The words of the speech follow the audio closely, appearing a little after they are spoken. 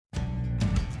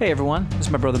Hey everyone, this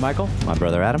is my brother Michael. My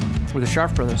brother Adam. We're the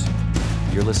Sharp Brothers.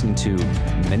 You're listening to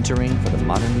Mentoring for the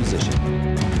Modern Musician.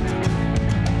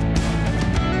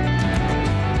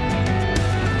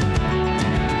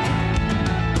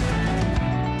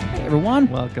 Hey everyone.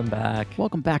 Welcome back.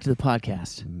 Welcome back to the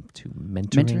podcast. To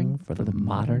Mentoring for the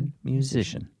Modern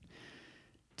Musician.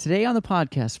 Today on the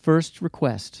podcast, first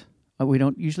request. We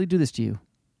don't usually do this to you,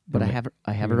 but I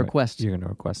have a request. You're going to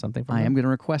request something from I them? am going to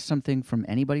request something from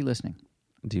anybody listening.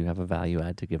 Do you have a value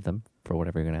add to give them for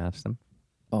whatever you're going to ask them?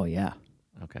 Oh, yeah.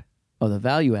 Okay. Oh, the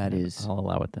value add is... I'll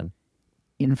allow it then.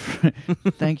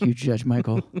 Thank you, Judge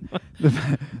Michael.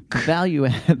 The value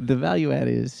add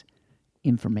is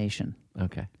information.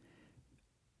 Okay.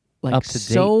 Like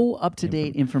Up-to-date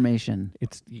up-to-date information.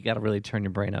 You got to really turn your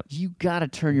brain up. You got to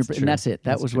turn your brain. True. And that's it.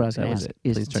 That That's was true. what I was That going to was ask. it.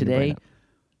 Is Please turn your brain today, up.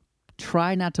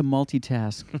 try not to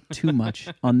multitask too much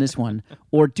on this one,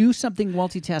 or do something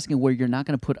multitasking where you're not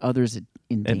going to put others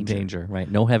in danger. Right?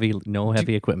 No heavy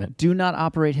equipment. Do not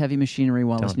operate heavy machinery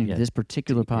while listening to yeah. this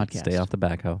particular podcast. Stay off the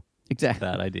backhoe. Exactly.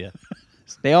 Bad idea.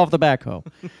 Stay off the backhoe.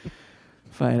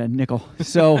 If I had a nickel.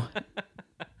 So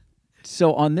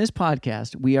on this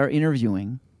podcast, we are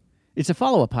interviewing. It's a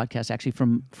follow-up podcast, actually,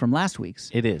 from last week's.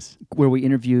 It is. Where we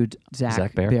interviewed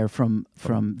Zach Bear Bear from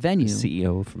Venue.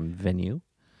 CEO from Venue.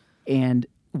 And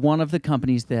one of the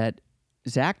companies that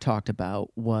Zach talked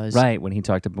about was Right, when he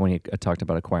talked about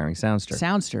acquiring Soundster.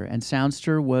 Soundster. And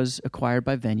Soundster was acquired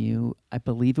by Venue, I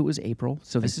believe it was April.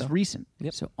 So this is recent.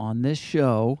 Yep. So on this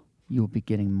show, you will be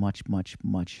getting much, much,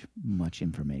 much, much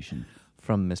information.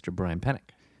 From Mr. Brian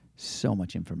Pennick, So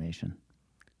much information.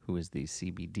 who is the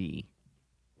CBD.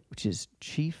 Which is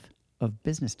Chief of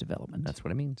Business Development. That's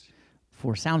what it means.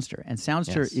 For Soundster. And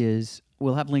Soundster Yes. is,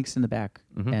 we'll have links in the back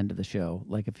Mhm. end of the show.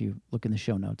 Like if you look in the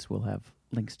show notes, we'll have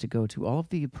links to go to all of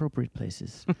the appropriate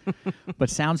places. But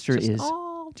Soundster is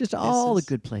just all the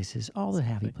good places, all the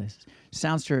happy places.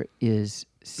 Soundster is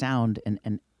sound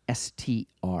and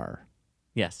STR.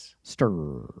 Yes.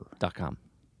 Stir.com.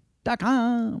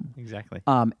 Exactly.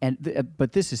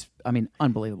 But this is,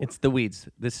 unbelievable. It's the weeds.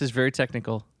 This is very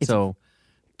technical. So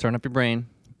turn up your brain.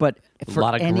 But A for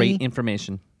lot of great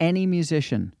information. any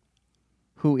musician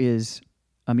who is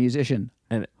a musician,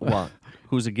 And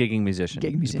who's a gigging musician?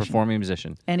 Gig Who's musician. a performing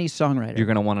musician. any songwriter, You're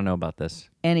going to want to know about this.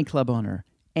 any club owner,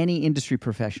 any industry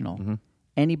professional, Mm-hmm.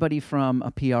 anybody from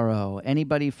a PRO,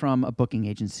 anybody from a booking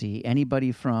agency,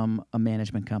 anybody from a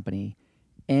management company,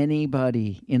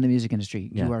 anybody in the music industry,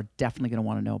 Yeah. you are definitely going to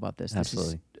want to know about this.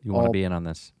 Absolutely. This is You want to all- be in on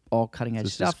this. all cutting edge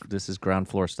stuff. This is ground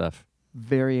floor stuff.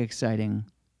 Very exciting.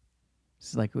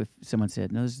 It's like if someone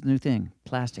said, "No, this is a new thing,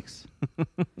 plastics." You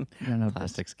don't know this.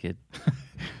 Plastics kid.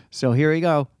 So here we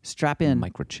go. Strap in.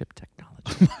 Microchip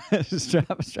technology.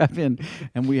 strap in,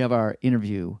 and we have our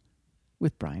interview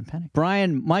with Brian Pennick.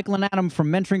 Brian, Michael, and Adam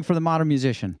from Mentoring for the Modern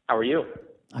Musician. How are you?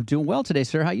 I'm doing well today,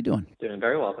 sir. How you doing? Doing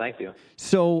very well, thank you.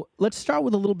 So let's start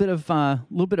with a little bit of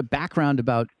background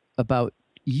about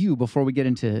you before we get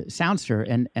into Soundster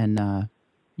and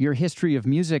your history of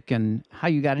music and how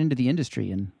you got into the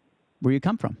industry and where you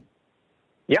come from.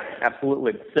 Yeah,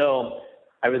 absolutely. So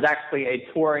I was actually a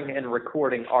touring and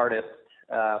recording artist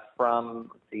from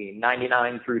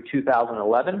 99 through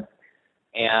 2011,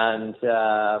 and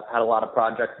had a lot of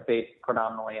projects based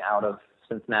predominantly out of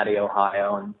Cincinnati,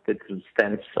 Ohio, and did some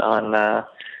stints on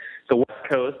the West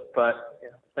Coast, but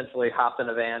essentially hopped in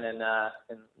a van and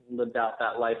lived out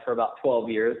that life for about 12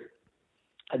 years.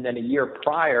 And then a year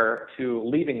prior to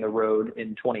leaving the road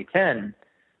in 2010,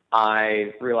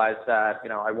 I realized that,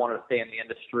 I wanted to stay in the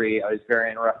industry. I was very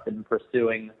interested in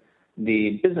pursuing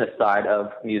the business side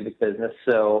of music business.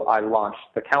 So I launched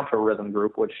the Counter Rhythm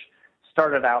Group, which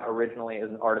started out originally as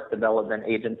an artist development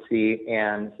agency.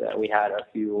 And we had a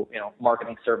few,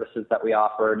 marketing services that we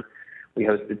offered. We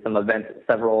hosted some events at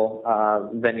several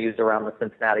venues around the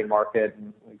Cincinnati market.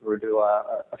 And we grew to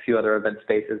a few other event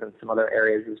spaces in some other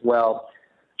areas as well.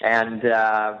 And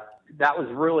that was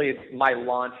really my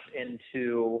launch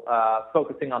into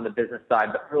focusing on the business side,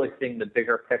 but really seeing the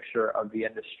bigger picture of the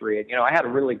industry. And, I had a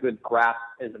really good grasp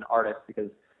as an artist because,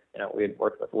 we had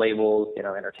worked with labels,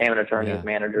 entertainment attorneys,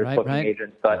 managers, booking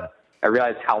agents, but I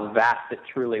realized how vast it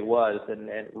truly was, and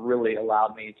it really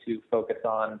allowed me to focus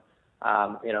on,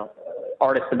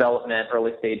 artist development,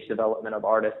 early stage development of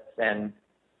artists. And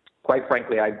quite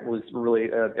frankly, I was really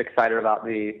excited about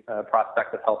the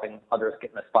prospect of helping others get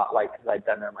in the spotlight because I'd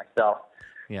been there myself.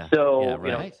 Yeah. So,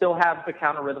 still have the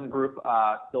Counter Rhythm Group,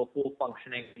 still full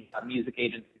functioning music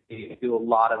agency, do a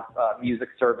lot of music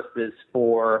services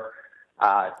for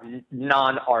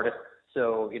non-artists.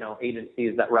 So,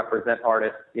 agencies that represent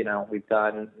artists, we've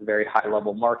done very high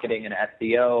level marketing and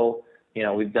SEO,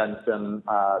 we've done some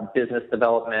business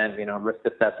development, risk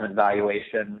assessment,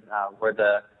 valuation.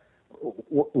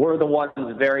 We're the ones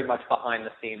very much behind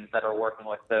the scenes that are working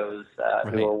with those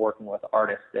who are working with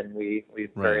artists, and we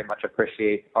very much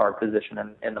appreciate our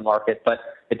position in the market. But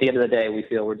at the end of the day, we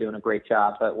feel we're doing a great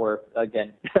job, but we're,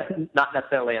 again, not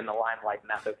necessarily in the limelight, and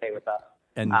that's okay with us.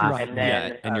 And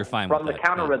you're fine from with the that.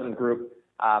 Counter Rhythm Group,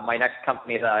 my next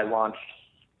company that I launched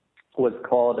was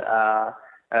called,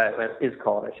 is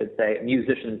called, I should say,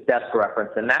 Musician's Desk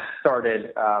Reference, and that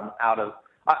started out of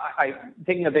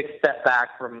taking a big step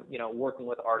back from working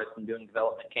with artists and doing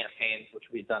development campaigns, which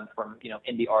we've done from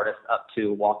indie artists up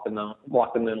to Walk the Moon.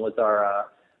 Walk the Moon was our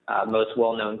most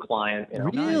well-known client,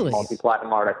 really?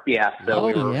 Multi-platinum artist. Yeah, so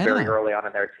we were very early on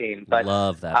in their team. But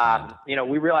love that.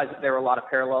 we realized that there were a lot of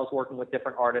parallels working with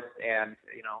different artists, and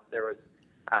there was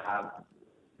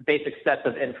basic sets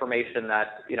of information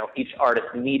that each artist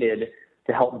needed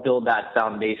to help build that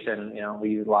foundation. We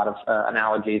use a lot of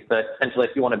analogies, but essentially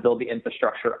if you want to build the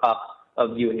infrastructure up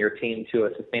of you and your team to a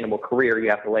sustainable career, you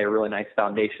have to lay a really nice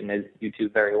foundation, as you two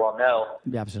very well know.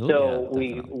 Absolutely. So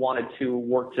we wanted to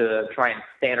work to try and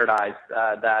standardize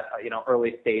that,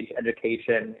 early stage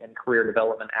education and career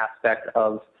development aspect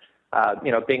of,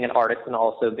 being an artist and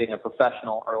also being a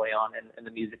professional early on in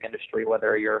the music industry,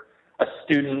 whether you're a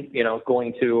student,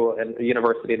 going to a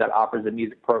university that offers a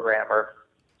music program, or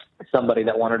somebody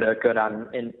that wanted to go down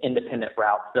an independent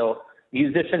route. So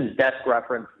Musician's Desk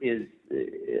Reference is,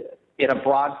 in a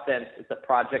broad sense, it's a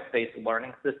project-based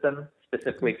learning system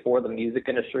specifically for the music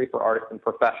industry, for artists and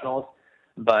professionals,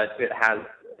 but it has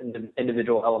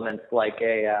individual elements like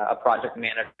a project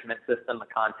management system, a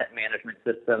content management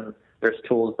system. There's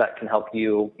tools that can help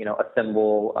you,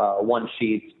 assemble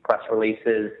one-sheets, press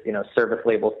releases, service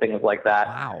labels, things like that.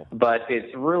 Wow. But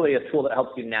it's really a tool that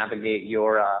helps you navigate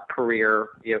your career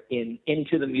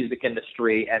into the music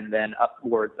industry and then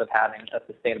upwards of having a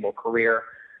sustainable career.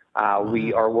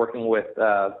 We are working with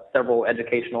several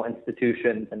educational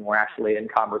institutions, and we're actually in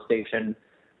conversation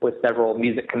with several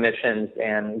music commissions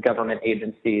and government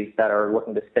agencies that are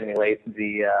looking to stimulate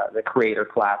the creator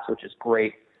class, which is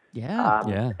great.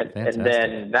 Yeah. And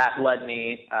then that led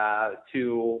me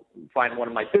to find one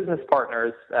of my business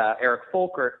partners, Eric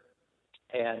Folkert,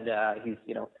 and he's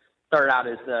started out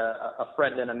as a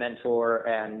friend and a mentor,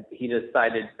 and he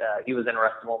decided he was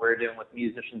interested in what we were doing with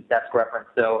Musician's Desk Reference,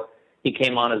 so he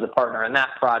came on as a partner in that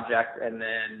project. And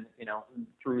then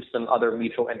through some other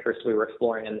mutual interests we were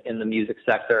exploring in the music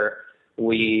sector,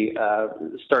 we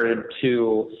started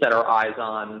to set our eyes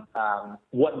on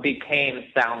what became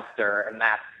Soundster, and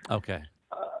that's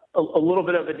a little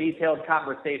bit of a detailed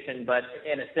conversation, but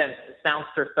in a sense,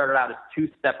 Soundster started out as two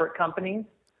separate companies,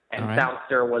 and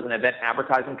Soundster was an event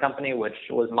advertising company, which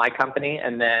was my company,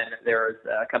 and then there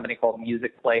was a company called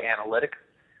Music Play Analytics,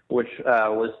 which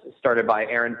was started by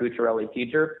Aaron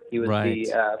Bucciarelli-Teager. He was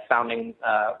the founding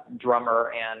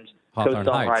drummer and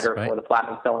co-songwriter for the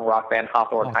platinum-selling rock band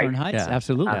Hawthorne Heights. Yeah.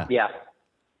 Absolutely. Yeah.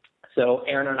 So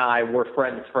Aaron and I were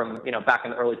friends from back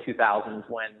in the early 2000s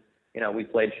when we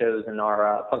played shows in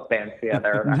our punk bands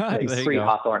together, actually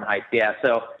pre-Hawthorne Heights. Yeah.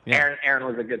 So Aaron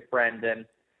was a good friend, and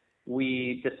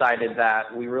we decided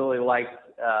that we really liked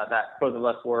that both of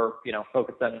us were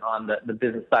focusing on the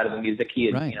business side of the music. He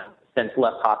had since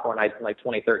left Hawthorne Heights in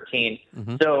 2013.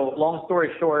 So long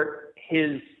story short,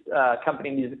 his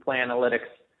company Music Play Analytics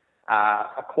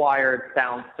acquired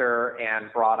Soundster and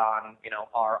brought on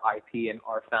our IP and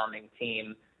our founding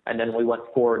team, and then we went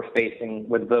forward facing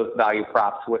with both value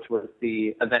props, which was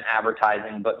the event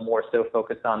advertising, but more so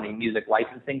focused on the music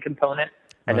licensing component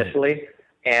initially.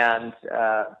 And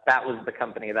that was the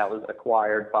company that was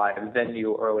acquired by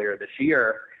Venue earlier this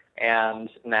year. And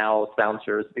now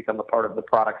Soundster has become a part of the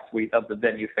product suite of the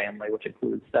Venue family, which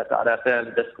includes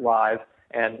Set.fm, Disc Live,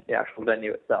 and the actual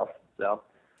Venue itself. So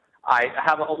I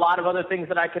have a lot of other things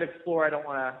that I could explore. I don't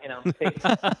want to, take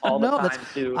all the time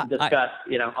to discuss,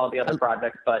 all the other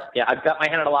projects. But yeah, I've got my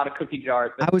hand in a lot of cookie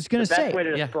jars. I was going to say, the best way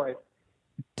to destroy.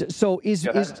 So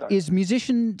is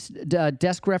Musician's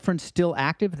Desk Reference still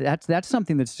active? That's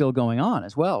something that's still going on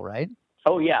as well, right?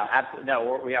 Oh yeah, absolutely. No,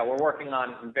 we're working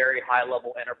on very high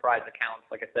level enterprise accounts.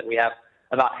 Like I said, we have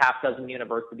about half dozen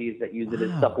universities that use it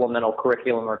as supplemental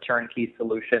curriculum or turnkey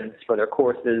solutions for their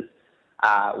courses.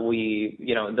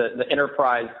 The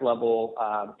enterprise level,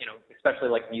 especially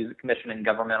like music commission and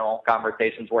governmental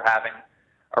conversations we're having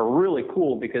are really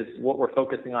cool, because what we're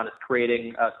focusing on is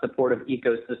creating a supportive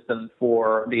ecosystem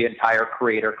for the entire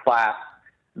creator class,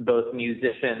 both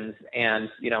musicians and,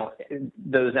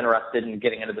 those interested in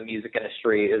getting into the music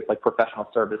industry, is like professional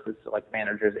services, so like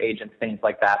managers, agents, things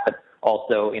like that, but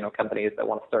also, companies that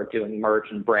want to start doing merch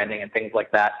and branding and things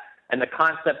like that. And the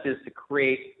concept is to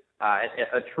create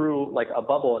a true, like a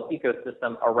bubble, an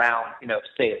ecosystem around,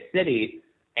 say a city,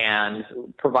 and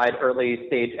provide early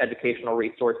stage educational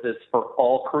resources for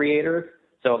all creators.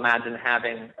 So imagine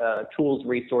having tools,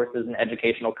 resources, and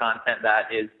educational content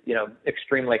that is,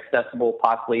 extremely accessible,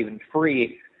 possibly even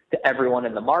free to everyone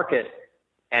in the market.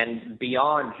 And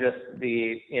beyond just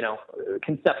the,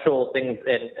 conceptual things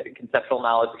and conceptual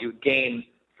knowledge that you would gain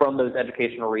from those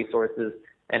educational resources,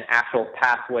 an actual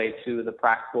pathway to the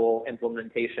practical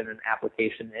implementation and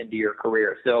application into your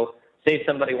career. So say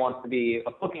somebody wants to be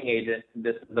a booking agent,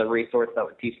 this is a resource that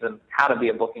would teach them how to be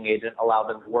a booking agent, allow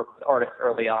them to work with artists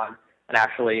early on and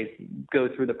actually go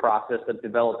through the process of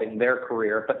developing their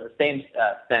career. But in the same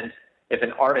sense, if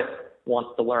an artist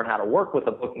wants to learn how to work with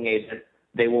a booking agent,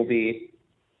 they will be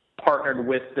partnered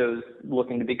with those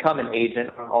looking to become an agent,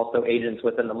 and also agents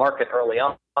within the market early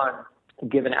on,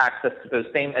 given access to those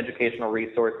same educational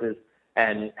resources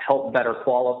and help better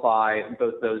qualify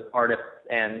both those artists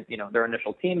and, their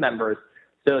initial team members.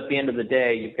 So at the end of the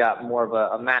day, you've got more of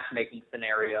a matchmaking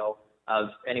scenario of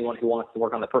anyone who wants to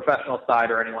work on the professional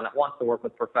side or anyone that wants to work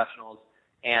with professionals,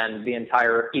 and the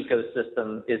entire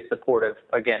ecosystem is supportive,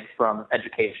 again, from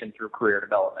education through career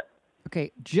development.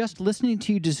 Okay, just listening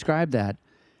to you describe that,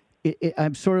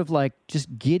 I'm sort of like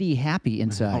just giddy happy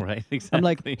inside. All right, exactly. I'm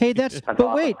like, hey, that's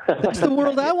wait, that's the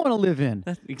world I want to live in.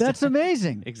 That's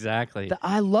amazing. Exactly.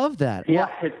 I love that. Yeah,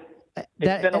 it's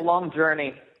been a long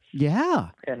journey. Yeah.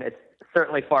 And it's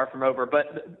certainly far from over.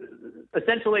 But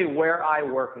essentially where I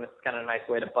work, and this is kind of a nice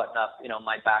way to button up,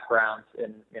 my background,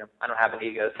 and, I don't have an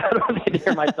ego, so I don't need to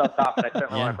hear myself talk, but I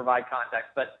certainly want to provide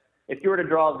context. But if you were to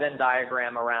draw a Venn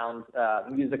diagram around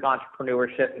music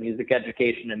entrepreneurship, music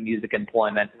education, and music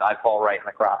employment, I fall right in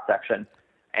the cross section.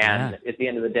 And at the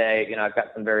end of the day, I've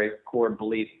got some very core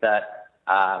beliefs that,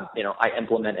 I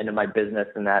implement into my business,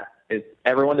 and that is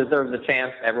everyone deserves a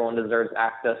chance. Everyone deserves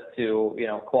access to,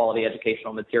 quality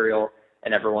educational material,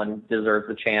 and everyone deserves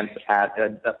a chance at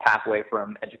a pathway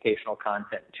from educational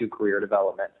content to career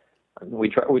development. We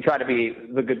try to be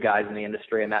the good guys in the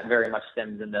industry, and that very much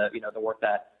stems into, the work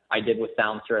that I did with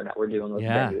Soundster and that we're doing with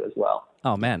Venue as well.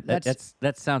 Oh man,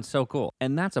 that sounds so cool.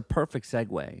 And that's a perfect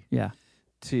segue. Yeah.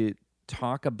 To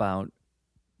talk about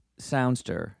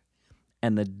Soundster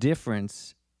and the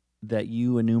difference that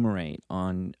you enumerate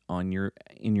in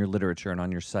your literature and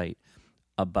on your site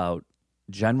about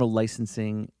general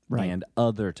licensing and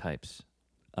other types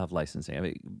of licensing. I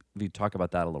mean, if you talk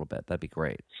about that a little bit, that'd be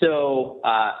great. So,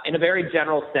 in a very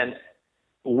general sense,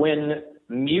 when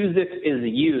music is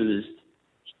used,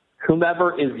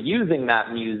 whomever is using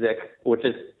that music, which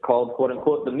is called, quote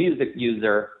unquote, the music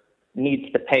user,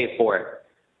 needs to pay for it.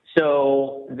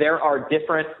 So there are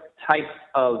different types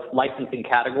of licensing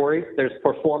categories. There's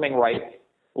performing rights,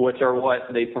 which are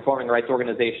what the performing rights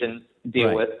organizations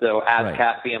deal with. So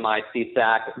ASCAP, BMI,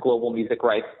 CSAC, global music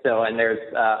rights. So, and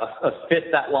there's a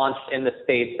fifth that launched in the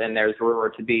States, and there's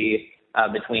rumored to be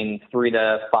between 3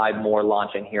 to 5 more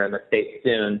launching here in the States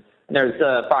soon. And there's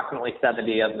approximately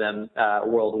 70 of them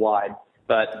worldwide.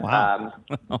 But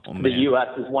the U.S.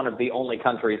 is one of the only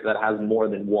countries that has more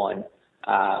than one.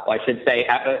 I should say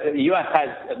the U.S.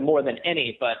 has more than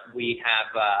any, but we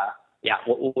have,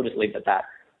 we'll just leave it at that.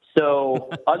 So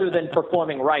other than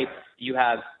performing rights, you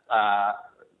have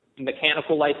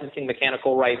mechanical licensing,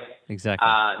 mechanical rights. Exactly.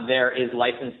 There is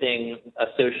licensing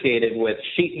associated with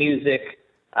sheet music,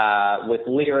 with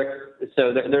lyrics.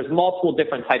 So there's multiple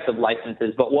different types of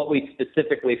licenses, but what we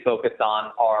specifically focus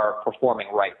on are performing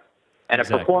rights. And a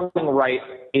performing right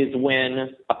is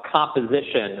when a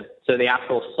composition, so the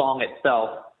actual song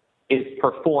itself, is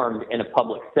performed in a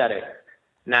public setting.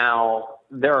 Now,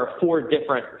 there are 4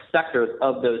 different sectors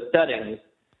of those settings.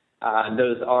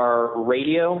 Those are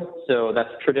radio, so that's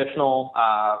traditional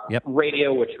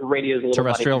radio, which radio is a little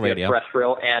terrestrial radio,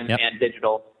 terrestrial and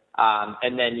digital.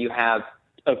 And then you have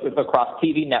across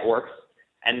TV networks,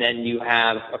 and then you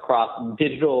have across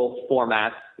digital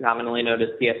formats, commonly known as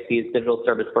DSPs, digital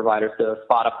service providers, so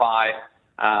Spotify,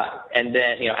 and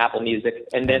then Apple Music,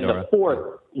 and then Pandora. The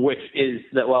 4th, which is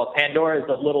Pandora is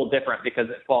a little different because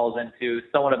it falls into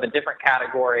somewhat of a different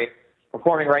category.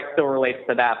 Performing rights still relates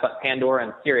to that, but Pandora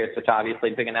and Sirius, which obviously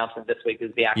big announcement this week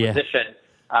is the acquisition.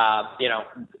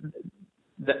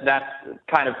 That's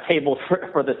kind of tabled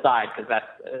for the side because that's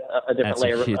a different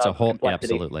layer of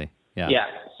complexity. Absolutely. Yeah.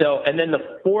 So, and then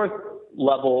the 4th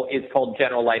level is called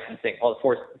general licensing, or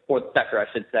the fourth sector, I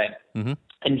should say. Mm-hmm.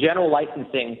 And general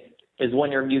licensing is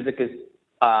when your music is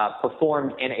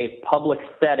performed in a public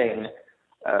setting,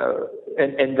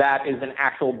 and that is an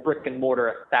actual brick and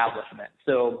mortar establishment.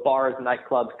 So bars,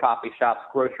 nightclubs, coffee shops,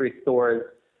 grocery stores,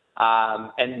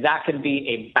 And that can be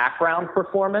a background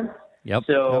performance. Yep.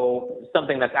 So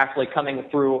something that's actually coming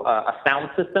through a sound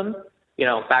system,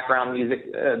 background music,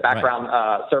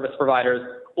 service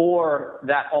providers, or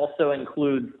that also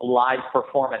includes live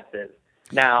performances.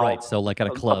 Now, right. So like at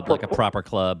a club, like a proper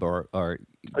club, or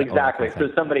exactly. Or so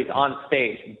somebody's on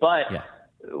stage, but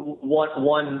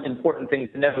one important thing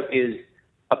to note is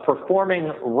a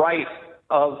performing right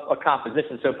of a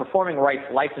composition. So performing rights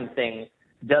licensing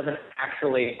doesn't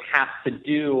actually have to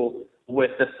do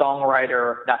with the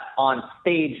songwriter that's on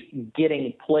stage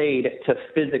getting played to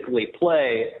physically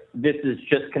play. This is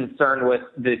just concerned with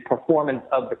the performance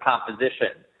of the composition.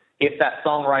 If that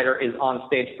songwriter is on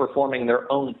stage performing their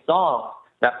own songs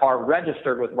that are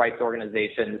registered with rights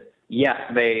organizations, yes,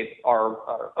 they are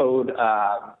owed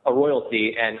a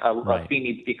royalty, and a fee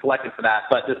needs to be collected for that.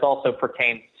 But this also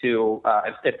pertains to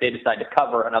if they decide to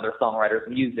cover another songwriter's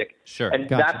music. Sure. And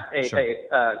that's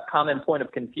a common point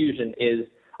of confusion is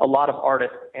a lot of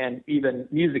artists and even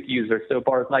music users, so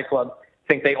bars, nightclubs,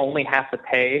 think they only have to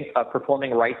pay a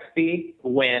performing rights fee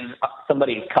when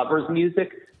somebody covers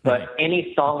music. But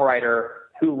any songwriter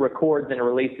who records and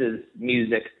releases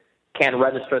music can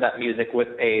register that music with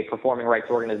a performing rights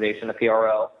organization, a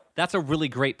PRO. That's a really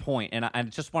great point, and I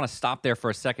just want to stop there for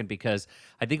a second because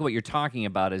I think what you're talking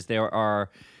about is there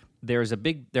has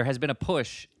been a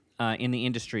push in the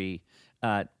industry,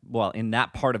 in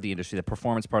that part of the industry, the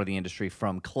performance part of the industry,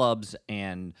 from clubs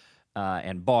and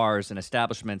bars and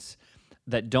establishments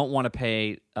that don't want to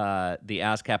pay the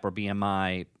ASCAP or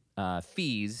BMI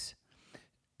fees.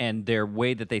 And their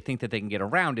way that they think that they can get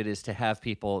around it is to have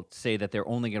people say that they're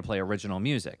only going to play original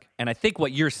music. And I think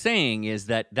what you're saying is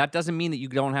that doesn't mean that you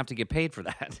don't have to get paid for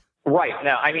that. Right.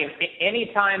 Now, I mean,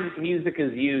 anytime music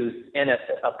is used in a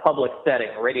public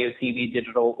setting, radio, TV,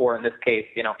 digital, or in this case,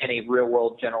 any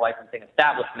real-world general licensing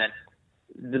establishment,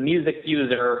 the music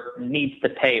user needs to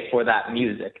pay for that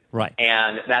music. Right.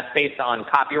 And that's based on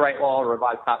copyright law,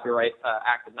 Revised Copyright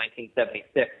Act of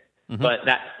 1976. Mm-hmm. But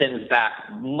that stems back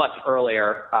much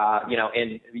earlier,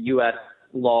 in U.S.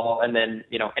 law and then,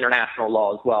 international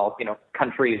law as well.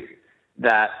 Countries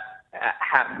that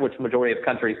which majority of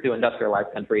countries do,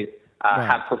 industrialized countries,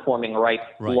 have performing rights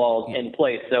laws in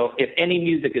place. So if any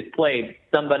music is played,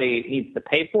 somebody needs to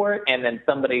pay for it, and then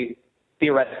somebody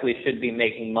theoretically should be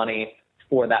making money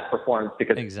for that performance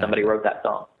because somebody wrote that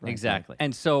song. Exactly.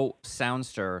 And so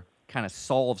Soundster kind of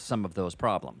solve some of those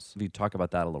problems. If you talk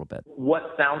about that a little bit.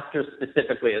 What Soundster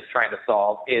specifically is trying to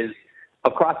solve is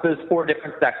across those four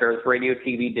different sectors, radio,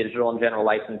 TV, digital, and general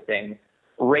licensing,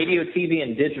 radio, TV,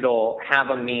 and digital have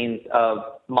a means of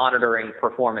monitoring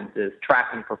performances,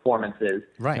 tracking performances.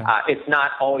 Right. It's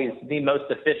not always the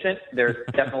most efficient. There's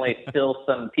definitely still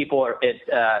some people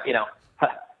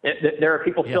there are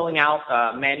people filling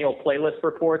out manual playlist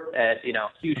reports at,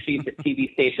 cue sheets at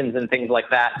TV stations and things like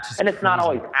that. And it's not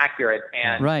always accurate.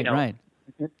 And,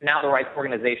 now the rights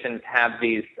organizations have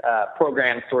these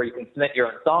programs where you can submit your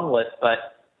own song list,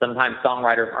 but sometimes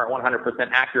songwriters aren't 100%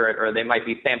 accurate, or they might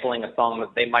be sampling a song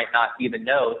that they might not even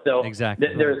know. So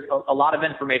there's a lot of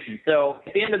information. So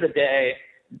at the end of the day,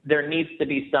 there needs to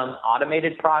be some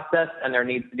automated process, and there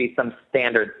needs to be some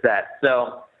standard set.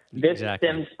 So this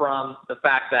stems from the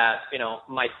fact that,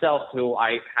 myself, who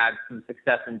I had some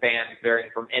success in bands varying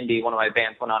from indie. One of my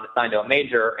bands went on to sign to a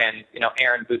major, and,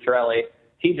 Aaron Bucciarelli,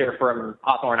 teacher from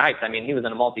Hawthorne Heights, I mean, he was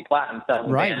in a multi-platinum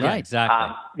selling band. Right,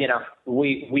 exactly.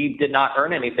 We did not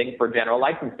earn anything for general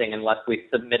licensing unless we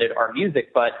submitted our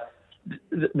music. But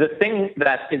the thing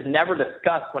that is never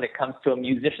discussed when it comes to a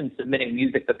musician submitting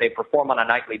music that they perform on a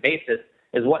nightly basis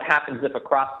is what happens if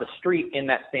across the street in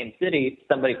that same city,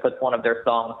 somebody puts one of their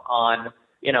songs on,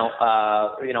 an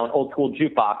old school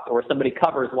jukebox, or somebody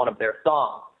covers one of their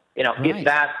songs. If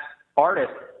that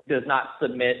artist does not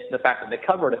submit the fact that they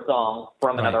covered a song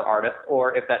from another artist,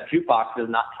 or if that jukebox is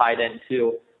not tied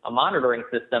into a monitoring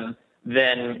system,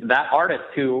 then that artist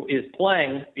who is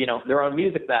playing, their own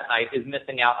music that night is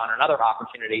missing out on another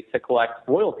opportunity to collect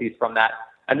royalties from that.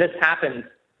 And this happens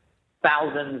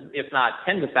thousands, if not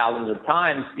tens of thousands of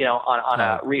times, on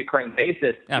a recurring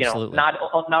basis,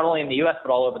 not only in the U.S.,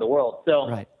 but all over the world.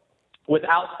 So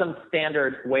without some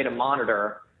standard way to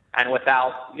monitor, and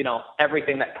without,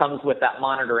 everything that comes with that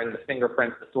monitoring, the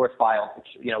fingerprints, the source files, which,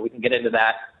 we can get into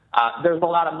that, there's a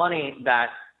lot of money that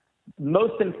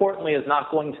most importantly is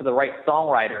not going to the right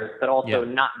songwriters, but also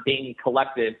not being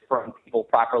collected from people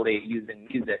properly using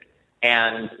music.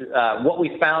 And what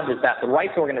we found is that the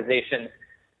rights organization,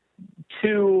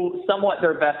 to somewhat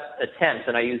their best attempts,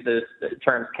 and I use those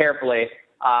terms carefully,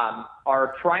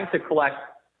 are trying to collect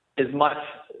as much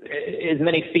as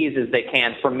many fees as they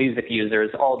can from music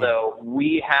users, although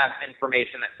we have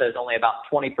information that says only about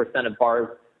 20% of bars,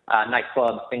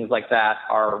 nightclubs, things like that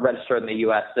are registered in the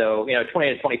U.S. So,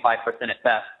 20 to 25% at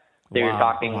best. So you're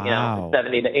talking,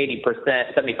 70 to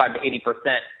 80%, 75 to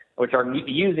 80%, which are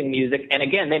using music. And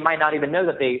again, they might not even know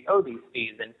that they owe these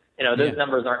fees. And, those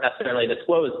numbers aren't necessarily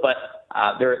disclosed, but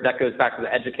that goes back to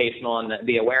the educational and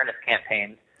the awareness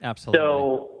campaigns. Absolutely.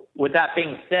 So with that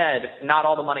being said, not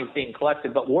all the money is being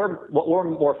collected, but what we're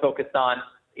more focused on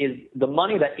is the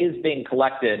money that is being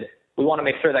collected. We want to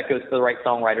make sure that goes to the right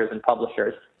songwriters and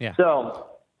publishers. Yeah. So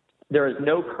there is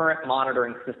no current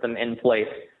monitoring system in place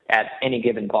at any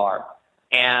given bar.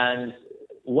 And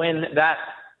when that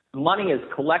money is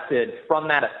collected from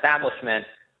that establishment,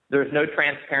 there's no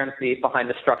transparency behind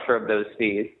the structure of those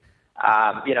fees.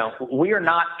 We are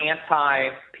not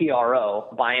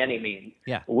anti-PRO by any means.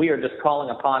 Yeah. We are just calling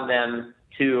upon them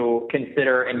to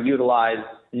consider and utilize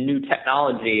new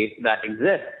technology that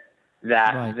exists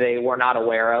that they were not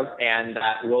aware of, and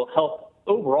that will help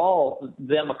overall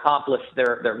them accomplish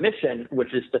their mission,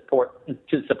 which is to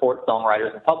support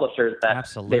songwriters and publishers that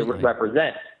they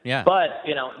represent. Yeah. But,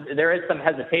 there is some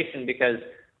hesitation because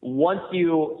once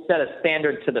you set a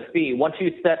standard to the fee, once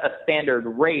you set a standard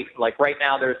rate, like right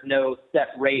now there's no set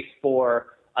rate for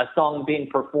a song being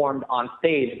performed on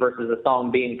stage versus a song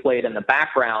being played in the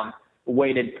background,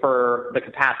 weighted per the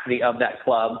capacity of that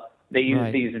club. They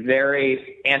use these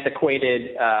very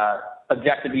antiquated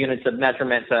objective units of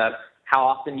measurement of how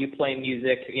often you play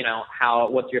music,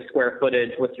 what's your square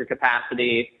footage, what's your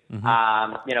capacity,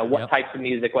 what types of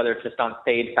music, whether it's just on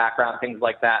stage, background, things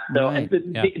like that. So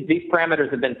these parameters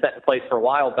have been set in place for a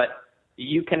while, but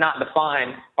you cannot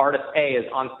define artist A is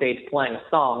on stage playing a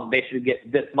song. They should get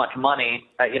this much money,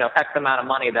 X amount of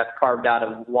money that's carved out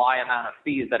of Y amount of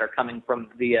fees that are coming from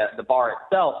the bar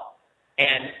itself.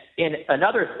 And in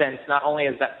another sense, not only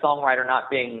is that songwriter not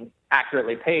being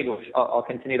accurately paid, which I'll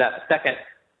continue that in a second,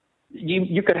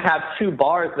 you could have two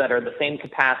bars that are the same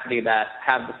capacity, that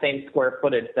have the same square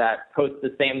footage, that host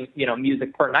the same,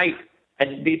 music per night.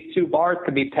 And these two bars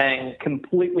could be paying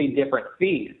completely different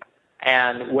fees.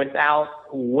 And without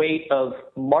weight of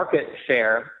market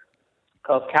share,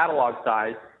 of catalog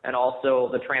size, and also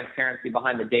the transparency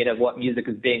behind the data of what music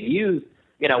is being used,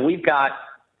 we've got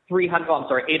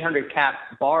 800 cap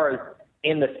bars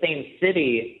in the same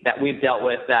city that we've dealt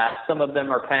with, that some of them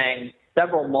are paying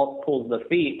several multiples of the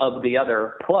fee of the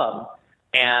other club.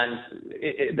 And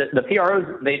the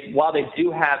PROs, while they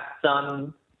do have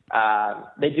some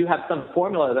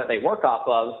formula that they work off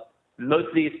of, most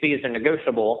of these fees are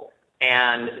negotiable.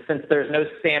 And since there's no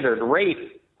standard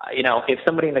rate, if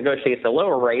somebody negotiates a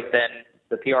lower rate, then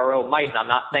the PRO might, and I'm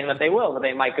not saying that they will, but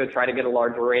they might go try to get a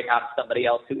larger rate out of somebody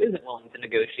else who isn't willing to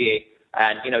negotiate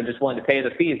and, just willing to pay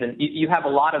the fees. And you have a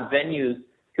lot of venues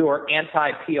who are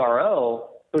anti-PRO,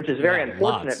 which is very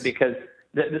unfortunate because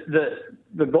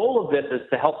the goal of this is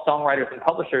to help songwriters and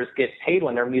publishers get paid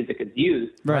when their music is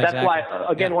used. Right, That's why,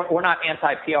 again, we're not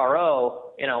anti-PRO.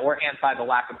 We're anti the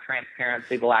lack of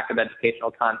transparency, the lack of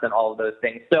educational content, all of those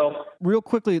things. So, real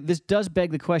quickly, this does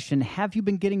beg the question: have you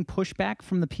been getting pushback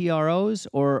from the PROs,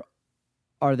 or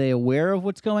are they aware of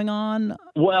what's going on?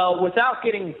 Well, without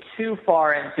getting too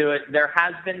far into it, there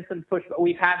has been some pushback.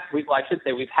 We've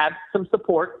had some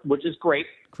support, which is great.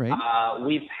 Great.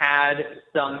 We've had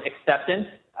some acceptance.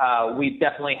 We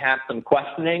definitely have some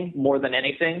questioning more than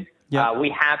anything. Yep. We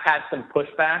have had some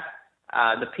pushback.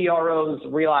 The PROs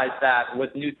realize that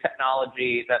with new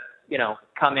technology that's,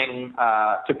 coming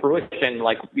to fruition,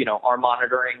 like, our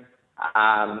monitoring,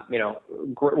 the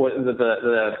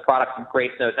product of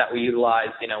Gracenote that we utilize,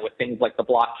 with things like the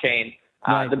blockchain.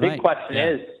 The big question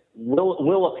is,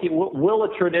 will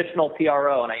a traditional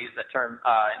PRO, and I use that term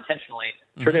intentionally,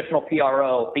 traditional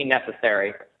PRO be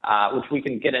necessary, which we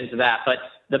can get into that. But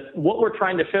what we're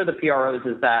trying to show the PROs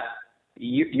is that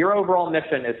your overall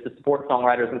mission is to support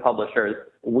songwriters and publishers.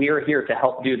 We're here to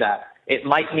help do that. It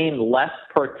might mean less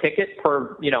per ticket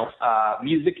per,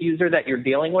 music user that you're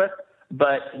dealing with,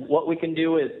 but what we can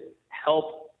do is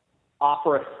help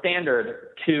offer a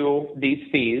standard to these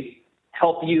fees,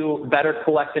 help you better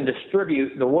collect and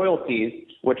distribute the royalties,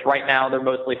 which right now they're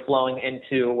mostly flowing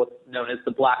into what's known as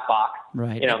the black box,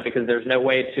 right? Because there's no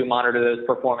way to monitor those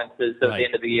performances at the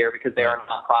end of the year because they are a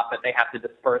nonprofit. They have to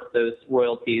disperse those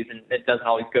royalties, and it doesn't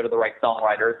always go to the right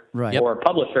songwriters or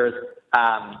publishers.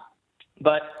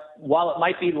 But while it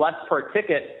might be less per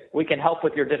ticket, we can help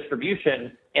with your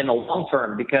distribution in the long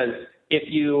term, because if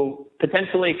you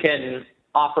potentially can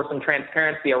offer some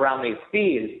transparency around these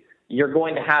fees, you're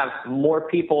going to have more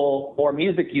people, more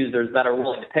music users that are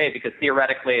willing to pay, because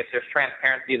theoretically, if there's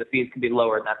transparency, the fees can be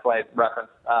lower. And that's why I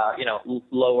referenced,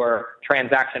 lower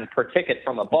transaction per ticket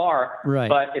from a bar. Right.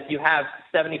 But if you have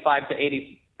 75 to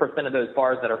 80% of those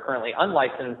bars that are currently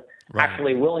unlicensed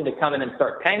actually willing to come in and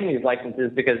start paying these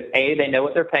licenses, because A, they know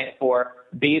what they're paying for,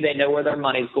 B, they know where their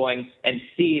money's going, and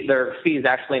C, their fees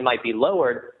actually might be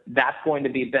lowered, that's going to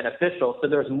be beneficial. So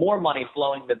there's more money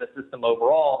flowing to the system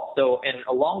overall. So in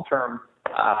a long-term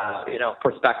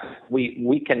perspective,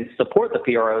 we can support the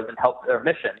PROs and help their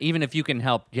mission. Even if you can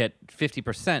help get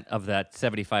 50% of that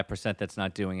 75% that's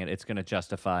not doing it, it's going to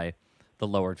justify the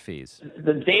lowered fees.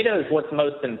 The data is what's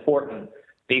most important,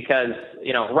 because,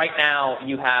 right now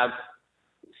you have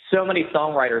so many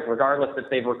songwriters, regardless if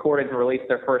they've recorded and released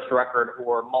their first record,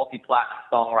 or multi-platinum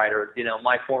songwriters.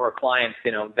 My former clients,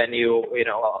 Venue,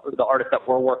 the artists that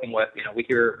we're working with, we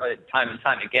hear time and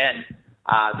time again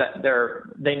that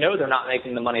they know they're not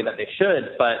making the money that they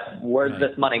should, but where's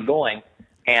this money going?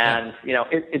 And,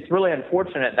 it's really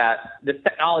unfortunate that this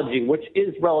technology, which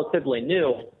is relatively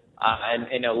new,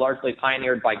 and largely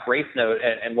pioneered by Gracenote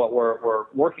and what we're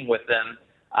working with them,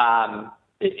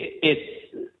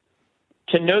 it's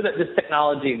to know that this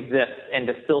technology exists and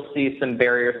to still see some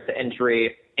barriers to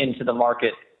entry into the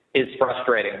market is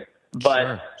frustrating.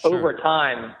 But over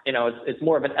time, it's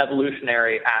more of an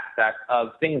evolutionary aspect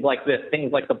of things like this,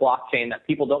 things like the blockchain that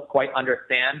people don't quite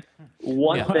understand.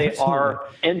 Once they are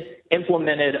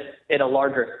implemented at a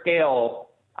larger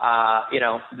scale,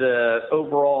 the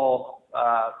overall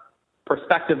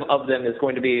perspective of them is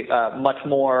going to be much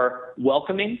more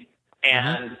welcoming.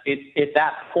 And it's at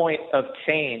that point of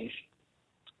change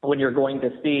when you're going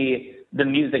to see the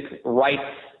music rights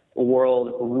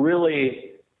world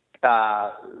really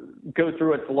go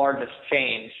through its largest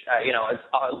change, its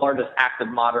largest act of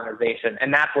modernization.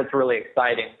 And that's what's really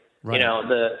exciting. Right.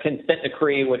 The consent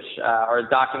decree, which are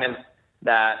documents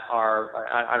that are,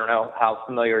 I don't know how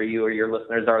familiar you or your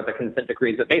listeners are with the consent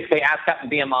decrees, but basically ASCAP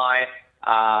and BMI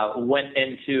went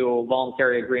into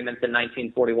voluntary agreements in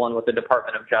 1941 with the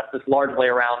Department of Justice, largely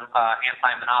around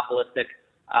anti-monopolistic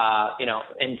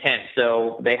intent.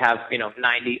 So they have,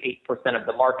 98% of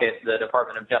the market. The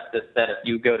Department of Justice said if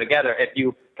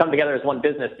you come together as one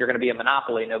business, you're going to be a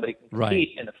monopoly. Nobody can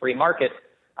compete in the free market.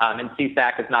 And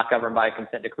CSAC is not governed by a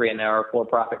consent decree, and they're a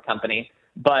for-profit company.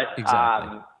 But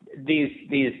these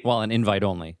an invite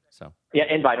only. So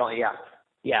invite only.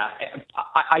 Yeah.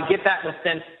 I get that in a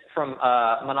sense from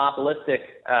a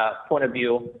monopolistic point of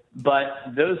view, but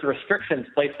those restrictions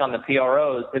placed on the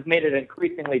PROs have made it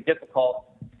increasingly difficult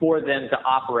for them to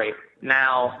operate.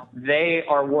 Now, they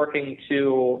are working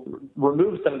to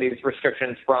remove some of these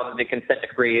restrictions from the consent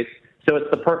decrees, so it's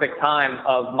the perfect time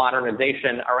of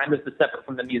modernization. This is separate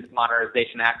from the Music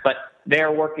Modernization Act, but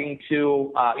they're working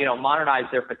to modernize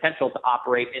their potential to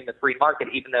operate in the free market,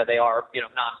 even though they are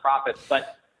nonprofits.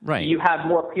 But you have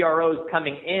more PROs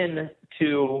coming in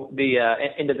to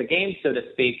into the game, so to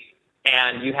speak,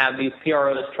 and you have these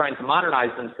PROs trying to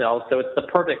modernize themselves. So it's the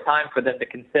perfect time for them to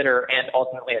consider and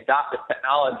ultimately adopt this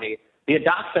technology. The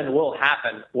adoption will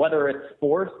happen, whether it's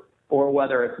forced or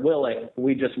whether it's willing.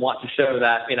 We just want to show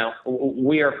that,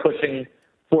 we are pushing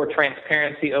for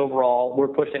transparency overall. We're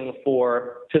pushing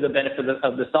to the benefit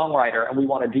of the songwriter, and we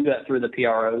want to do that through the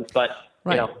PROs. But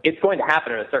it's going to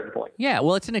happen at a certain point. Yeah,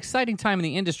 well, it's an exciting time in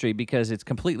the industry because it's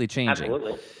completely changing.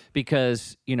 Absolutely.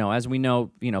 Because, as we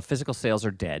know, physical sales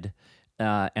are dead,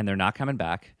 and they're not coming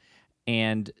back.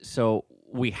 And so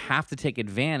we have to take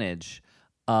advantage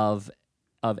of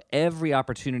every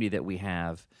opportunity that we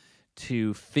have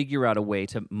to figure out a way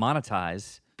to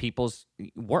monetize people's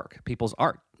work, people's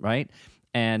art, right?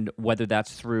 And whether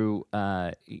that's through,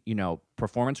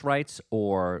 performance rights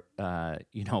or,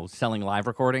 selling live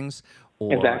recordings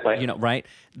or, right?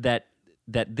 That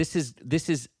this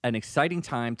is an exciting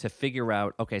time to figure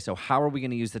out, okay, so how are we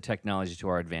going to use the technology to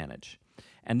our advantage?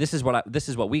 And this is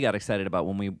what we got excited about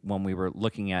when we were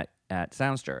looking at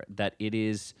Soundster, that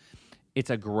it's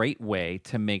a great way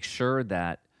to make sure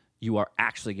that you are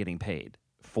actually getting paid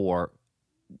for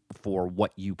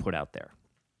what you put out there.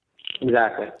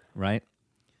 Exactly. Right?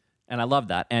 And I love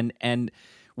that. And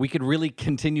we could really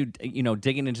continue,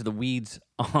 digging into the weeds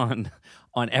on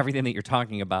everything that you're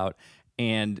talking about.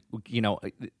 And,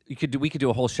 we could do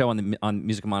a whole show on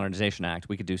Music Modernization Act.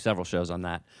 We could do several shows on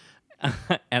that.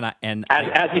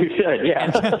 As you should,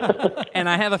 yeah. And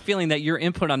I have a feeling that your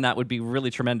input on that would be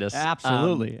really tremendous.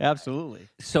 Absolutely.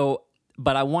 So,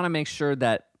 but I want to make sure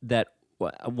that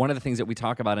one of the things that we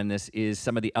talk about in this is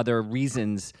some of the other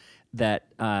reasons that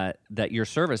your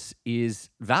service is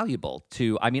valuable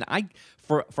to. I mean, I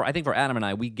think for Adam and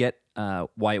I, we get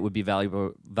why it would be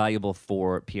valuable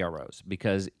for PROs,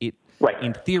 because it, Right.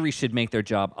 in theory, should make their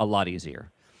job a lot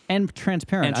easier. And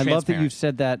transparent. And I love that transparent. you've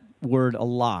said that word a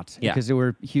lot, Yeah. because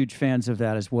we're huge fans of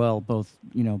that as well, both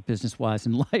business-wise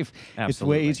and life. Absolutely. It's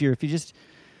way easier if you just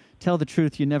tell the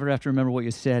truth. You never have to remember what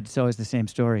you said. It's always the same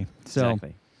story. So,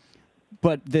 Exactly.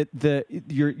 but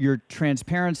your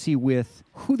transparency with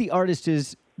who the artist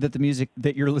is that the music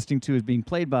that you're listening to is being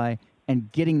played by,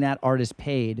 and getting that artist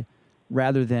paid,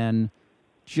 rather than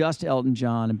just Elton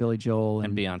John and Billy Joel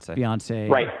And Beyonce.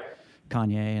 Right.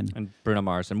 Kanye And Bruno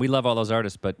Mars. And we love all those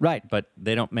artists, but Right. but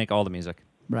they don't make all the music.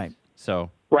 right.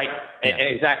 So Right. Yeah.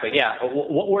 Exactly. Yeah.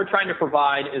 What we're trying to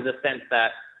provide is a sense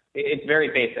that it's very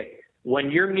basic.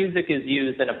 When your music is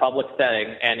used in a public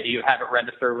setting and you have it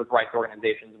registered with rights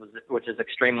organizations, which is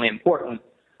extremely important,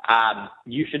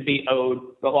 you should be owed,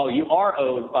 well, you are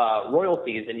owed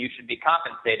royalties, and you should be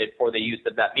compensated for the use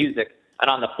of that music. And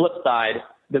on the flip side,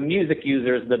 the music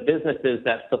users, the businesses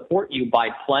that support you by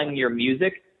playing your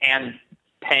music and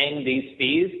paying these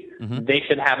fees, they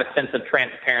should have a sense of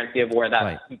transparency of where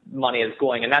that money is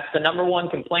going. And that's the number one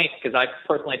complaint, because I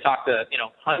personally talked to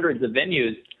hundreds of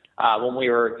venues when we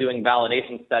were doing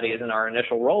validation studies in our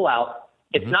initial rollout.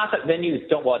 It's not that venues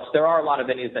don't watch. There are a lot of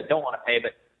venues that don't want to pay,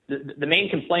 but the main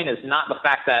complaint is not the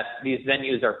fact that these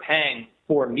venues are paying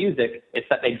for music. It's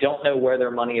that they don't know where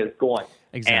their money is going.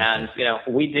 Exactly. And,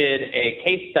 we did a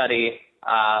case study,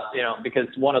 because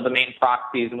one of the main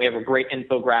proxies, and we have a great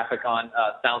infographic on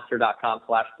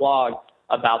soundster.com/blog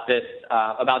about this,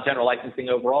 about general licensing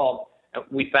overall.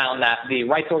 We found that the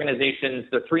rights organizations,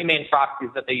 the three main proxies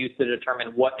that they use to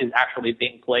determine what is actually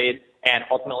being played and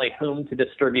ultimately whom to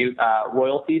distribute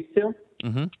royalties to,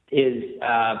 is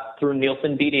through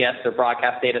Nielsen BDS, their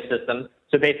broadcast data system.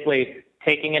 So basically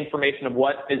taking information of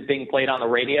what is being played on the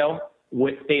radio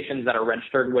with stations that are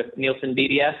registered with Nielsen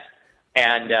BDS,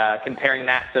 and comparing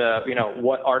that to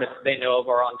what artists they know of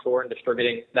are on tour and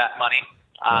distributing that money.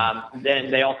 Then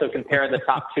they also compare the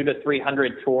top 200 to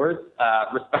 300 tours,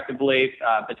 respectively,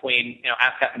 between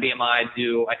ASCAP and BMI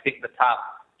do, I think, the top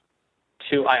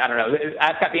two. I don't know.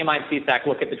 ASCAP, BMI, and CSAC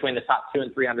look at between the top 200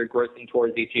 and 300 grossing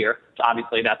tours each year. So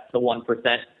obviously that's the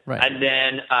 1%. Right. And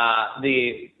then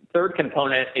the third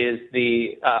component is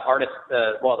the artist,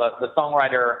 the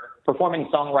songwriter, performing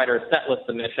songwriter set list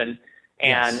submission.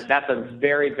 And that's a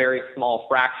very, very small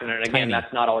fraction. And again,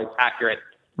 that's not always accurate.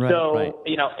 Right, so,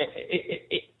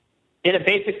 in a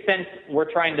basic sense,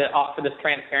 we're trying to offer this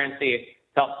transparency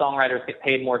to help songwriters get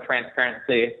paid more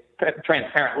transparently,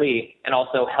 and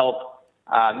also help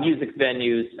music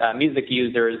venues, music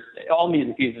users, all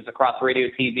music users across radio,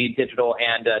 TV, digital,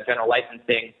 and general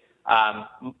licensing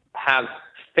have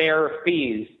fair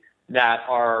fees that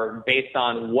are based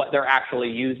on what they're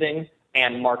actually using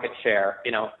and market share.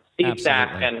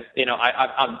 CSAC, and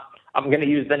I'm going to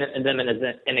use them as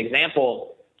an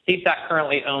example. CSAC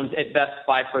currently owns at best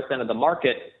 5% of the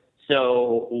market.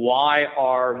 So why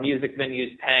are music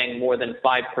venues paying more than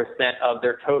 5% of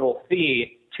their total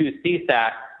fee to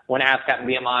CSAC when ASCAP and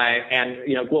BMI and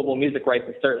Global Music Rights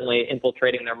is certainly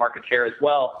infiltrating their market share as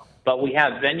well? But we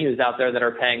have venues out there that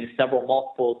are paying several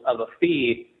multiples of a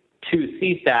fee to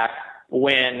CSAC,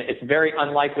 when it's very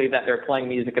unlikely that they're playing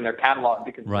music in their catalog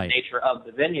because of the nature of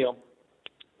the venue.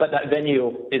 But that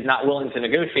venue is not willing to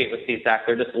negotiate with CSAC.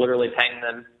 They're just literally paying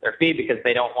them their fee because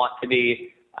they don't want to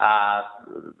be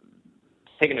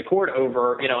taken to court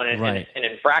over, an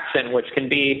infraction, which can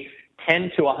be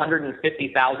 $10,000 to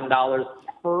 $150,000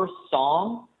 per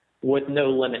song, with no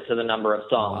limit to the number of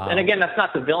songs. Wow. And again, that's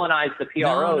not to villainize the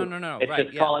PRO. No. It's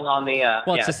just calling on the.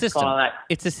 It's a system.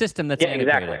 It's a system that's integrated.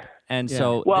 Exactly. And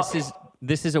so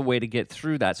this is a way to get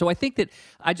through that. So I think that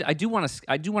I do want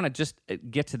to just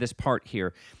get to this part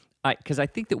here, because I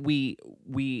think that we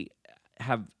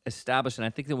have established, and I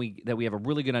think that we have a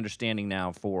really good understanding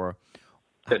now for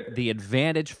the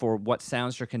advantage for what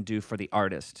Soundster can do for the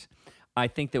artist. I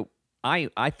think that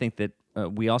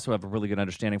we also have a really good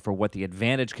understanding for what the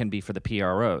advantage can be for the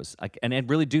PROs, and I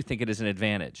really do think it is an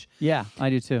advantage. Yeah, I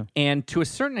do too. And to a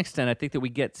certain extent, I think that we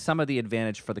get some of the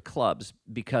advantage for the clubs,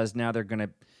 because now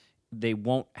they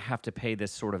won't have to pay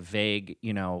this sort of vague,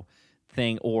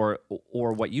 thing, or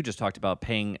what you just talked about,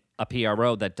 paying a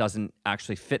PRO that doesn't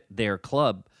actually fit their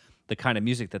club, the kind of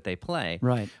music that they play.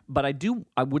 Right. But I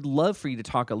would love for you to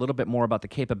talk a little bit more about the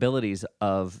capabilities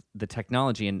of the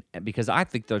technology, and because I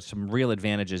think there's some real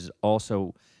advantages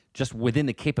also just within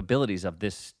the capabilities of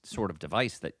this sort of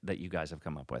device that you guys have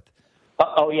come up with.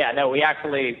 We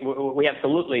absolutely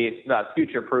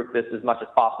future-proof this as much as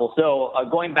possible. So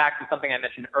going back to something I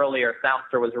mentioned earlier,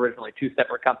 Soundster was originally two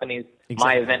separate companies, Exactly.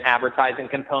 My Event Advertising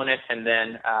component, and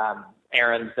then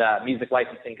Aaron's music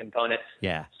licensing component.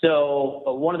 Yeah. So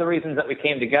one of the reasons that we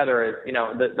came together is,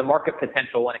 the market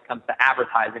potential when it comes to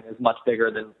advertising is much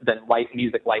bigger than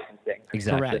music licensing.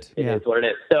 Exactly. Correct. It is what it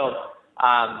is. So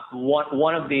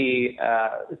one of the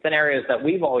scenarios that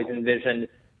we've always envisioned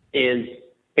is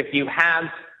if you have,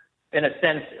 in a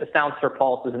sense, a Soundster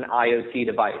Pulse is an IoT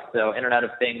device. So Internet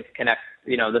of Things connects,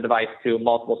 the device to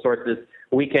multiple sources.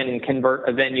 We can convert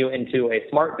a venue into a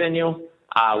smart venue.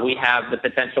 We have the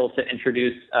potential to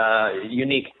introduce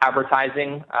unique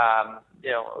advertising,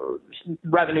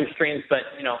 revenue streams, but,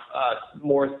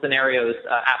 more scenarios,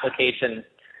 applications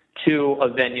to a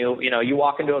venue. You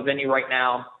walk into a venue right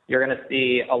now, you're going to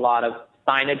see a lot of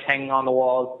signage hanging on the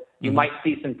walls. You might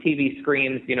see some TV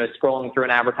screens, scrolling through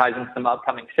and advertising some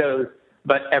upcoming shows,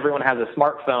 but everyone has a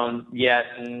smartphone, yet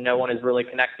no one is really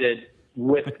connected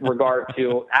with regard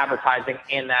to advertising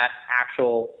in that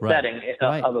actual setting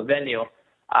of a venue.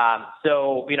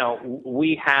 So,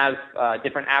 we have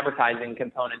different advertising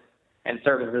components and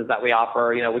services that we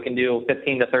offer. We can do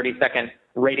 15 to 30 second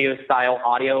radio style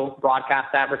audio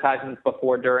broadcast advertisements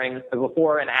before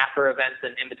and after events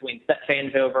and in between set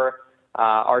changeover.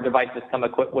 Our devices come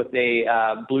equipped with a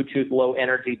Bluetooth low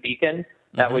energy beacon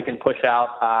that we can push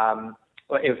out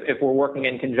if we're working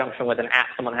in conjunction with an app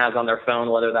someone has on their phone,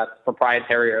 whether that's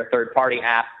proprietary or a third-party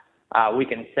app. We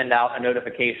can send out a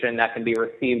notification that can be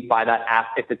received by that app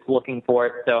if it's looking for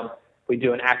it. So we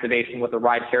do an activation with a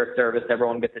rideshare service.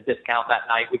 Everyone gets a discount that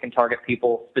night. We can target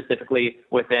people specifically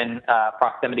within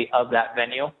proximity of that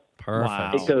venue. Perfect.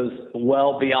 Wow. It goes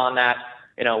well beyond that.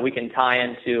 We can tie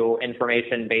into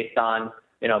information based on,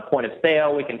 point of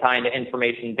sale. We can tie into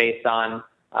information based on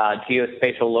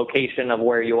geospatial location of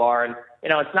where you are. And,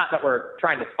 it's not that we're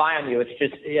trying to spy on you. It's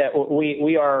just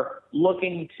we are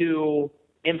looking to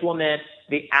implement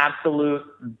the absolute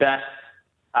best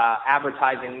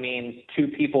advertising means to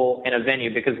people in a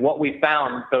venue, because what we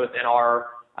found both in our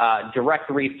direct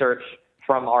research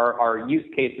from our use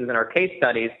cases and our case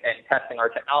studies and testing our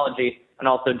technology and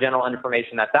also general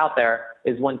information that's out there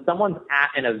is when someone's at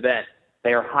an event,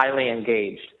 they are highly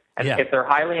engaged. And if they're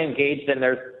highly engaged, then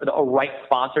there's a right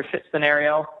sponsorship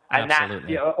scenario and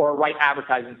or a right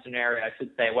advertising scenario, I should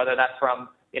say, whether that's from,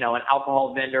 an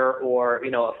alcohol vendor or,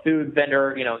 a food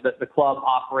vendor, the club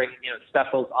offering,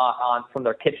 specials on from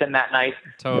their kitchen that night.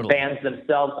 Totally. The bands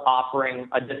themselves offering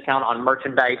a discount on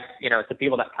merchandise, to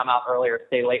people that come out early or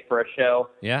stay late for a show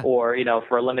or,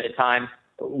 for a limited time.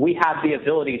 We have the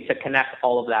ability to connect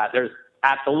all of that. There's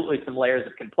absolutely some layers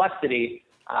of complexity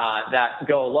that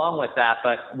go along with that.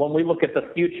 But when we look at the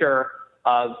future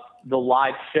of the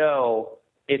live show,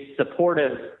 it's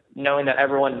supportive knowing that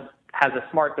everyone has a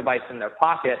smart device in their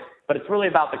pocket, but it's really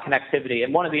about the connectivity.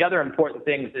 And one of the other important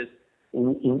things is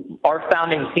our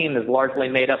founding team is largely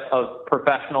made up of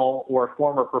professional or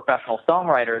former professional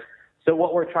songwriters. So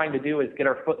what we're trying to do is get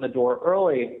our foot in the door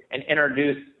early and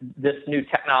introduce this new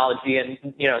technology and,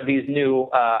 these new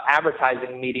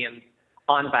advertising mediums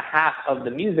on behalf of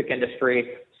the music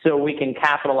industry so we can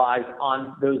capitalize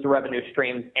on those revenue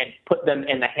streams and put them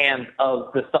in the hands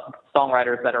of the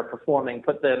songwriters that are performing,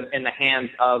 put them in the hands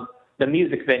of the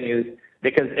music venues.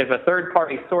 Because if a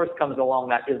third-party source comes along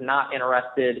that is not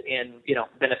interested in,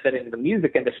 benefiting the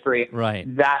music industry,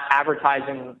 that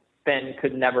advertising spend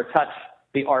could never touch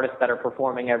the artists that are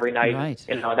performing every night. Right.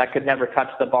 That could never touch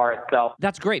the bar itself.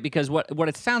 That's great, because what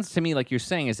it sounds to me like you're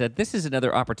saying is that this is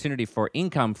another opportunity for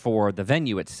income for the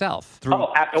venue itself through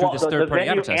this third-party the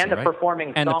venue advertising, and the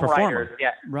performing and songwriters, the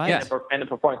performer. And the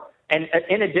performing. And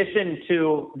in addition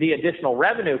to the additional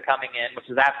revenue coming in, which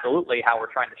is absolutely how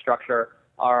we're trying to structure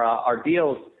our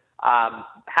deals,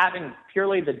 having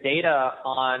purely the data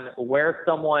on where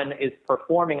someone is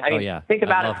performing. Think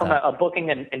about it from a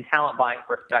booking and talent buying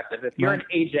perspective. If you're an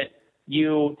agent,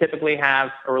 you typically have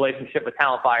a relationship with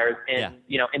talent buyers in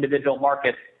individual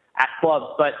markets at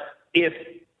clubs. But if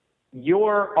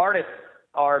your artists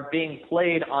are being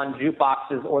played on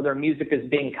jukeboxes or their music is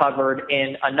being covered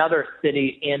in another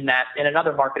city in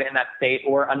another market in that state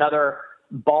or another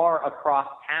bar across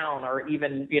town, or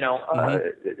even,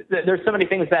 there's so many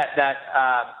things that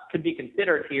could be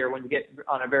considered here when you get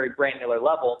on a very granular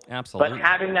level. Absolutely. But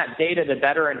having that data to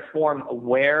better inform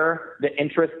where the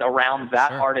interest around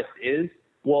that artist is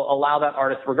will allow that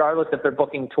artist, regardless if they're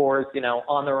booking tours,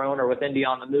 on their own or with Indie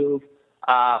on the Move,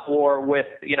 or with,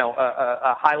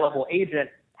 a high-level agent,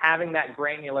 having that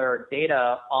granular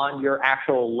data on your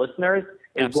actual listeners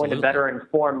is going to better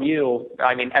inform you.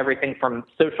 Everything from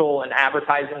social and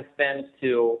advertising spend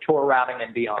to tour routing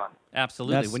and beyond.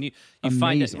 Absolutely. That's when you amazing.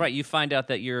 find you find out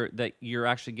that you're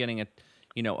actually getting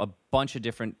a bunch of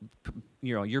different,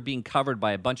 you're being covered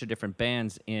by a bunch of different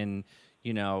bands in,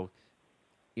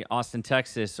 Austin,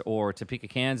 Texas, or Topeka,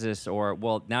 Kansas, or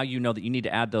well, now you know that you need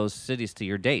to add those cities to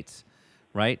your dates,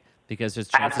 right? Because there's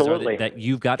chances are that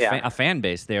you've got a fan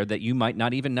base there that you might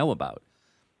not even know about.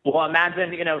 Well,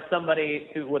 imagine, somebody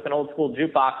with an old school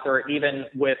jukebox, or even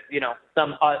with,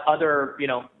 some other,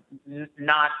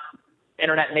 not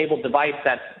internet enabled device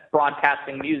that's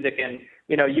broadcasting music, and,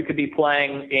 you could be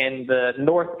playing in the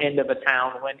north end of a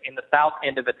town when in the south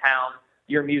end of a town,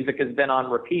 your music has been on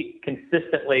repeat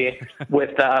consistently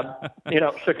with,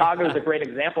 Chicago is a great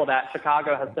example of that.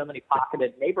 Chicago has so many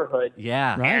pocketed neighborhoods.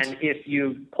 Yeah. Right. And if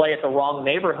you play at the wrong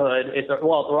neighborhood, the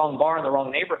wrong bar in the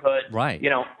wrong neighborhood, right.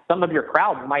 Some of your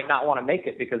crowd might not want to make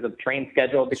it because of train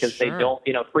schedule, because they don't,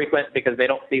 frequent, because they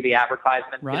don't see the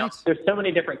advertisement. Right. There's so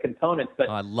many different components, but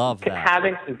I love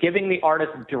that. Giving the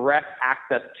artist direct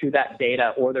access to that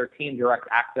data, or their team direct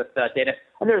access to that data.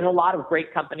 And there's a lot of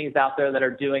great companies out there that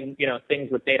are doing, things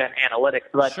with data and analytics,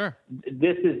 but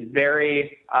this is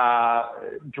very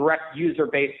direct user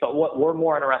based. But what we're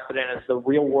more interested in is the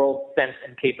real world sense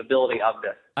and capability of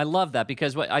this. I love that,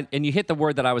 because and you hit the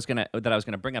word that I was gonna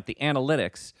bring up. The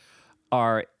analytics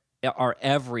are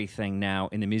everything now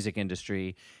in the music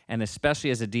industry, and especially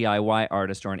as a DIY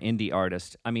artist or an indie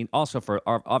artist. I mean, also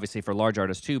obviously for large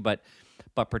artists too, but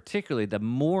particularly the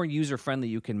more user friendly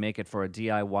you can make it for a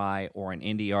DIY or an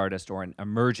indie artist or an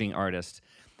emerging artist,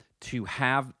 to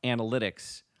have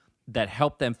analytics that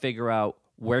help them figure out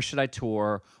where should I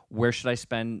tour, where should I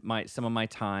spend some of my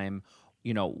time.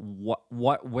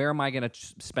 Where am I going to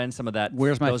spend some of that?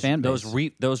 Where's my fan base?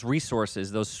 Those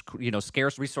resources, those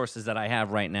scarce resources that I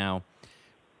have right now.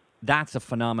 That's a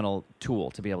phenomenal tool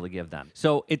to be able to give them.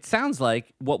 So it sounds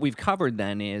like what we've covered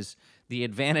then is the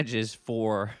advantages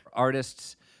for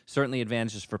artists, certainly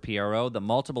advantages for PRO, the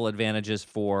multiple advantages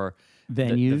for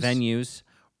venues, the venues,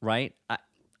 right?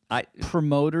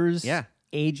 Promoters,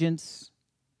 agents.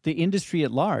 The industry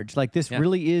at large. Like this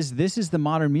is the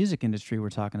modern music industry we're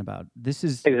talking about. This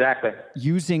is exactly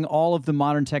using all of the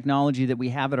modern technology that we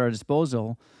have at our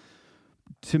disposal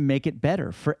to make it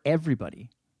better for everybody.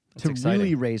 That's exciting.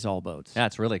 Really raise all boats. Yeah,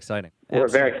 it's really exciting. We're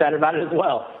very excited about it as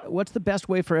well. What's the best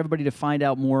way for everybody to find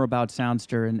out more about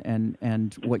Soundster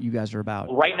and what you guys are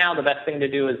about? Right now, the best thing to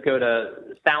do is go to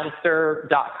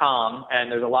soundster.com,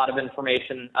 and there's a lot of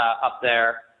information up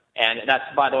there. And that's,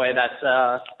 by the way, that's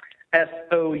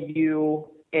SOUNDSTR.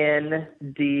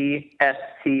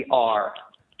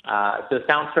 So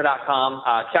soundster.com.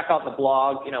 Check out the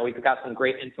blog. We've got some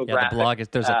great infographics. Yeah, the blog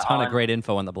there's a ton of great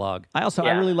info on the blog. I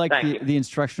really like the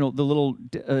instructional, the little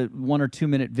 1 or 2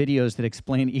 minute videos that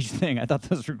explain each thing. I thought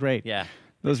those were great. Yeah.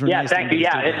 Those were nice. Yeah, thank you.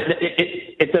 Yeah,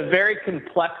 it's a very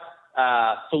complex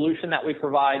solution that we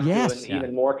provide to an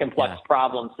even more complex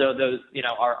problem. So those,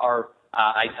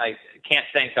 I can't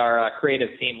thank our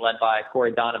creative team led by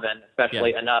Corey Donovan,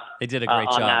 especially enough. They did a great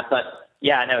on job. that. But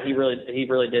yeah, no, he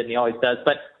really did, and he always does.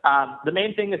 But the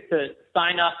main thing is to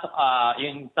sign up.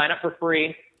 You can sign up for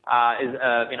free.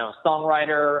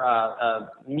 Songwriter,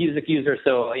 music user,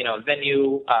 so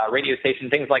venue, radio station,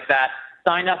 things like that.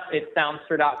 Sign up at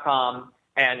soundster.com,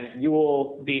 and you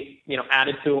will be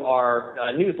added to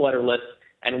our newsletter list.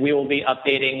 And we will be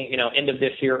updating, end of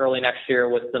this year, early next year,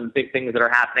 with some big things that are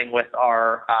happening with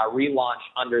our relaunch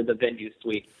under the Venue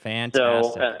Suite.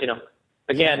 Fantastic. So,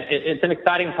 again, it's an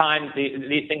exciting time.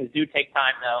 These things do take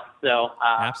time, though. So,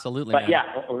 absolutely. But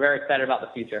we're very excited about the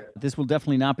future. This will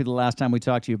definitely not be the last time we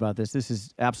talk to you about this. This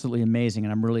is absolutely amazing,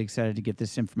 and I'm really excited to get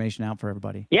this information out for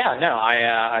everybody. Yeah, no,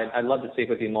 I'd love to speak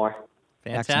with you more.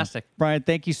 Fantastic. Excellent. Brian,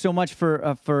 thank you so much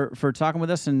for talking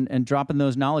with us and dropping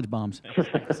those knowledge bombs.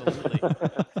 Absolutely.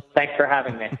 Thanks for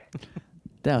having me.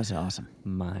 That was awesome.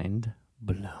 Mind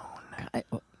blown.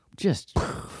 Just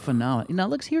phenomenal. Now,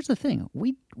 look, here's the thing.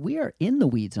 We are in the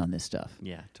weeds on this stuff.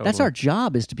 Yeah, totally. That's our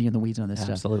job, is to be in the weeds on this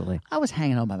stuff. Absolutely. I was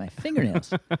hanging on by my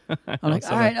fingernails. I'm like,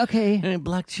 all right, okay.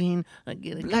 Blockchain. I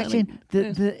get it. Blockchain.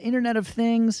 The Internet of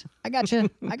Things. I got you.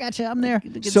 I'm there.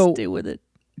 So stay with it.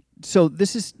 So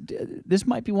this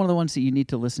might be one of the ones that you need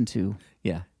to listen to.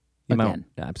 Yeah. Again.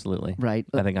 Absolutely. Right.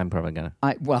 I think I'm probably going to.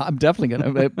 I'm definitely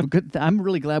going to. I'm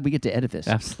really glad we get to edit this.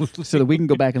 Absolutely. So that we can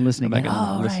go back and listen again.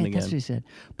 Listen again. That's what he said.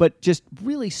 But just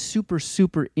really super,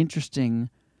 super interesting,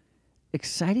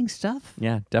 exciting stuff.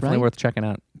 Yeah, definitely worth checking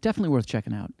out. Definitely worth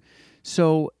checking out.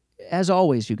 So, as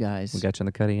always, you guys. We got you on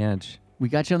the cutting edge. We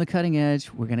got you on the cutting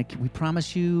edge. We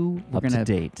promise you, we're gonna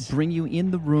bring you in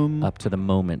the room, up to the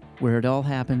moment where it all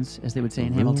happens, as they would say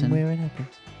in Hamilton. Where it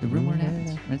happens. The room where it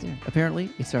happens, right there. Apparently,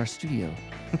 it's our studio.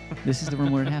 This is the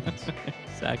room where it happens.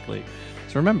 Exactly.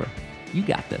 So remember, you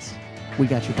got this. We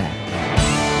got your back.